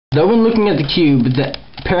Though when looking at the cube,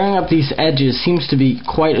 pairing up these edges seems to be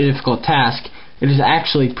quite a difficult task, it is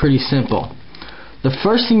actually pretty simple. The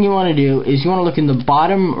first thing you want to do is you want to look in the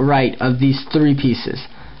bottom right of these three pieces,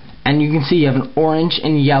 and you can see you have an orange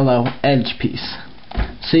and yellow edge piece.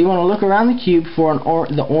 So you want to look around the cube for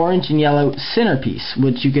the orange and yellow centerpiece,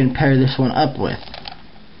 which you can pair this one up with.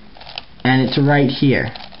 And it's right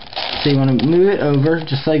here. So you want to move it over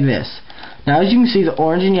just like this. Now as you can see, the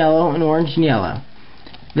orange and yellow,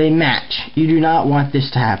 they match. You do not want this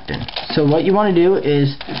to happen. So what you want to do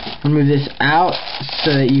is remove this out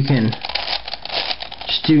so that you can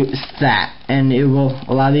just do that, and it will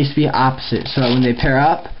allow these to be opposite so that when they pair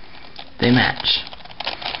up, they match.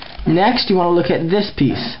 Next, you want to look at this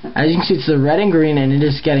piece. As you can see, it's the red and green, and it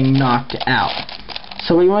is getting knocked out.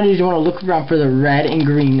 So what you want to do is you want to look around for the red and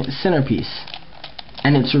green centerpiece,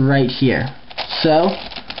 and it's right here. So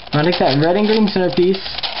you want to take that red and green centerpiece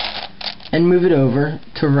and move it over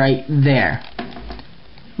to right there.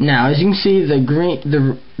 Now, as you can see, the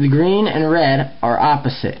green and red are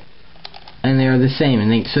opposite, and they are the same,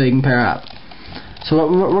 and so they can pair up. So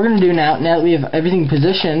what we're going to do now that we have everything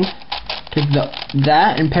positioned, take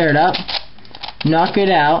that and pair it up, knock it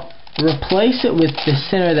out, replace it with the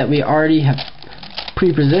center that we already have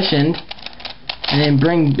pre-positioned, and then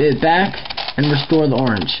bring it back and restore the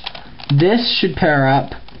orange. This should pair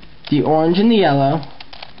up the orange and the yellow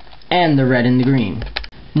and the red and the green.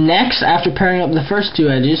 Next, after pairing up the first two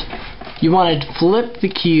edges, you want to flip the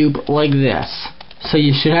cube like this. So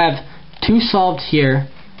you should have two solved here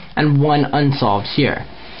and one unsolved here.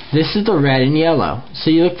 This is the red and yellow. So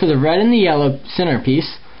you look for the red and the yellow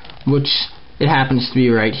centerpiece, which it happens to be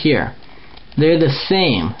right here. They're the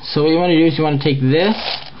same. So what you want to do is you want to take this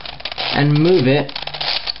and move it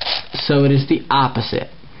so it is the opposite.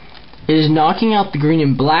 It is knocking out the green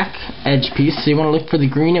and black edge piece, so you want to look for the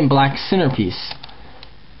green and black centerpiece.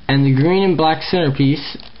 And the green and black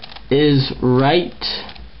centerpiece is right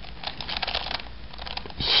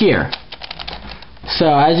here. So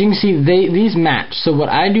as you can see, these match. So what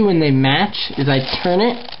I do when they match is I turn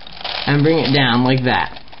it and bring it down like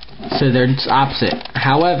that. So they're just opposite.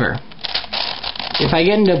 However, if I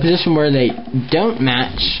get into a position where they don't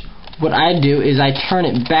match, what I do is I turn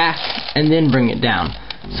it back and then bring it down.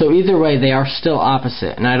 So either way, they are still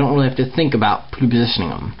opposite, and I don't really have to think about pre-positioning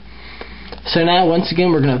them. So now, once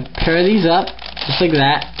again, we're going to pair these up, just like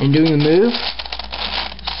that, and doing the move,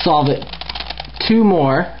 solve it. Two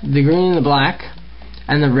more, the green and the black,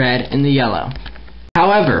 and the red and the yellow.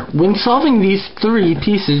 However, when solving these three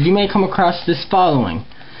pieces, you may come across this following,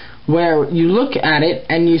 where you look at it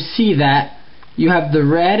and you see that you have the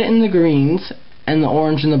red and the greens and the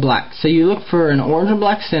orange and the black. So you look for an orange and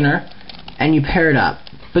black center, and you pair it up.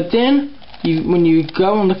 But then, when you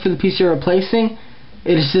go and look for the piece you're replacing,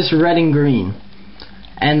 it is this red and green.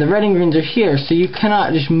 And the red and greens are here, so you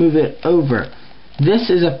cannot just move it over. This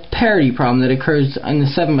is a parity problem that occurs in the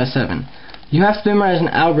 7x7. You have to memorize an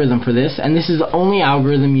algorithm for this, and this is the only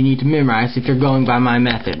algorithm you need to memorize if you're going by my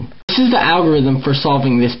method. This is the algorithm for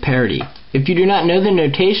solving this parity. If you do not know the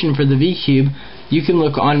notation for the V-cube, you can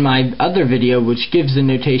look on my other video which gives the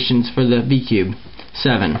notations for the V-cube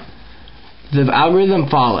 7. The algorithm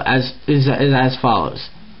is as follows.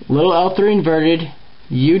 Little L3 inverted,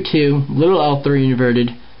 U2, little L3 inverted,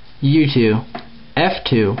 U2,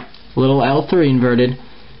 F2, little L3 inverted,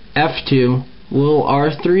 F2, little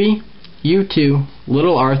R3, U2,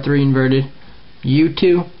 little R3 inverted,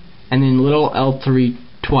 U2, and then little L3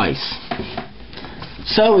 twice.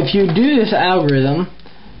 So if you do this algorithm,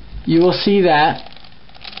 you will see that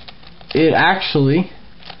it actually,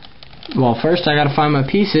 well, first I gotta find my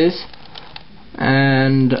pieces,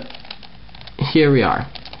 and here we are.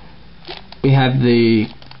 We have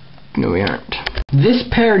no, we aren't. This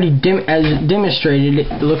parity, as demonstrated,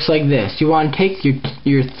 it looks like this. You want to take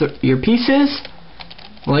your pieces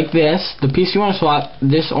like this, the piece you want to swap,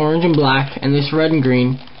 this orange and black, and this red and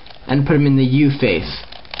green, and put them in the U face.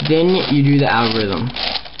 Then you do the algorithm.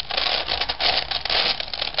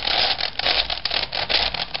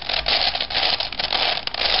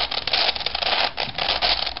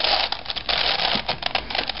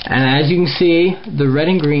 And as you can see, the red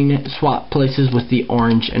and green swap places with the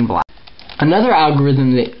orange and black. Another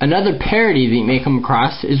parity that you may come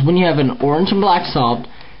across is when you have an orange and black solved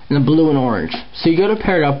and the blue and orange. So you go to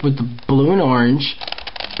pair it up with the blue and orange,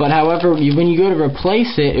 but however, when you go to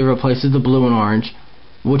replace it, it replaces the blue and orange,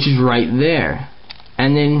 which is right there.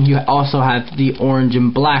 And then you also have the orange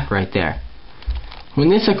and black right there. When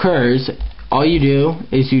this occurs, all you do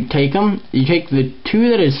is you take the two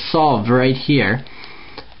that is solved right here,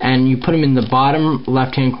 and you put them in the bottom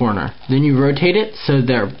left hand corner. Then you rotate it so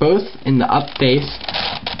they're both in the up face,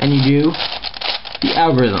 and you do the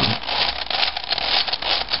algorithm.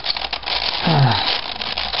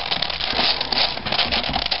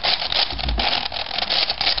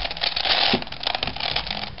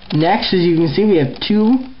 Next, as you can see, we have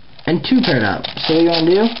 2 and 2 paired up. So what you want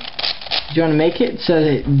to do is you want to make it so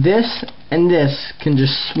that this and this can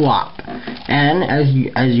just swap. And as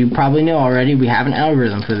you probably know already, we have an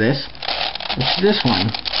algorithm for this. It's this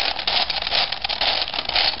one.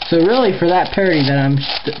 So really, for that parity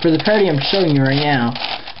for the parity I'm showing you right now,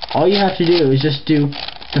 all you have to do is just do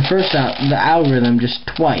the algorithm just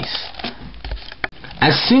twice.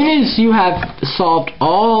 As soon as you have solved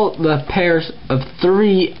all the pairs of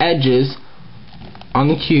 3 edges on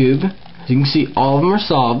the cube, as you can see, all of them are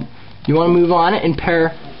solved. You want to move on and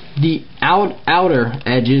pair the outer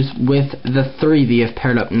edges with the 3 that you have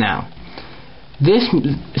paired up now.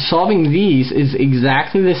 Solving these is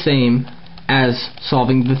exactly the same as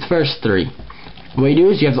solving the first 3. What you do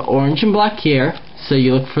is you have the orange and black here, so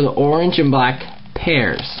you look for the orange and black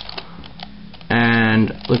pairs.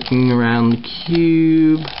 And looking around the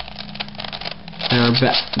cube, they're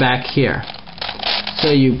back here. So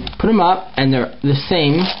you put them up, and they're the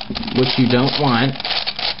same, which you don't want.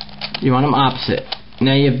 You want them opposite.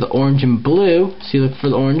 Now you have the orange and blue, so you look for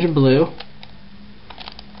the orange and blue,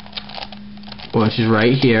 which is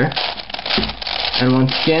right here. And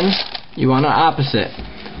once again, you want it opposite.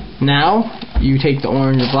 Now you take the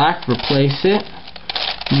orange and black, replace it.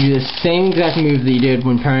 You do the same exact move that you did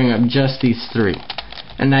when pairing up just these 3.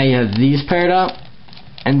 And now you have these paired up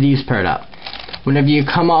and these paired up. Whenever you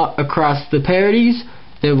come across the parities,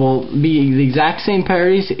 they will be the exact same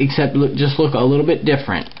parities, except just look a little bit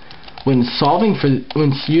different. When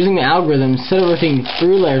using the algorithm, instead of rotating 3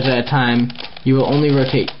 layers at a time, you will only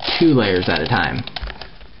rotate 2 layers at a time.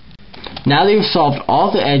 Now that you've solved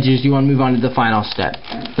all the edges, you want to move on to the final step.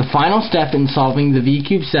 The final step in solving the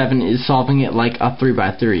VCube7 is solving it like a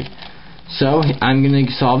 3x3. So I'm going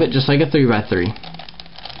to solve it just like a 3x3.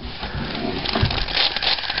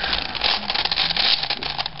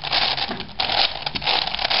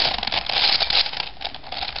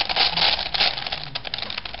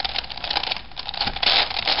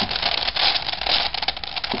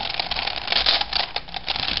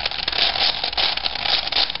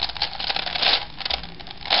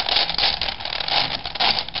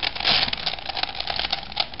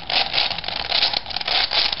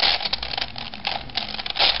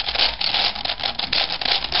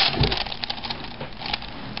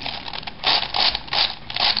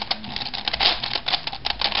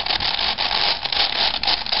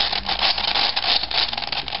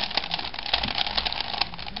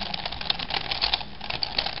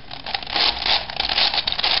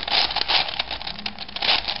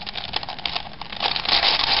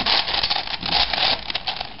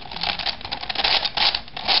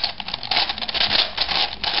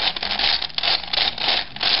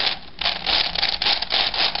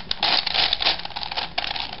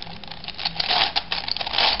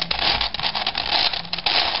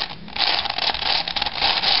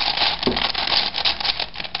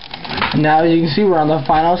 Now as you can see, we're on the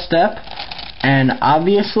final step, and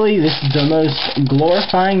obviously this is the most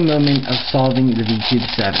glorifying moment of solving the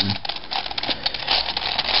VCube7.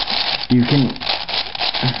 You can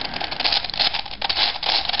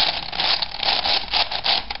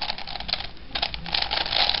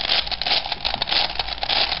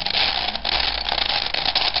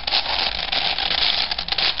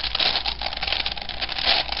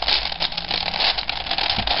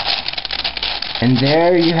And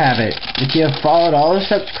there you have it. If you have followed all the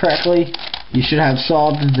steps correctly, you should have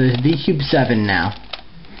solved the VCube7 now.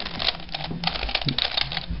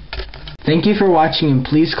 Thank you for watching, and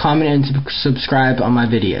please comment and subscribe on my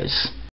videos.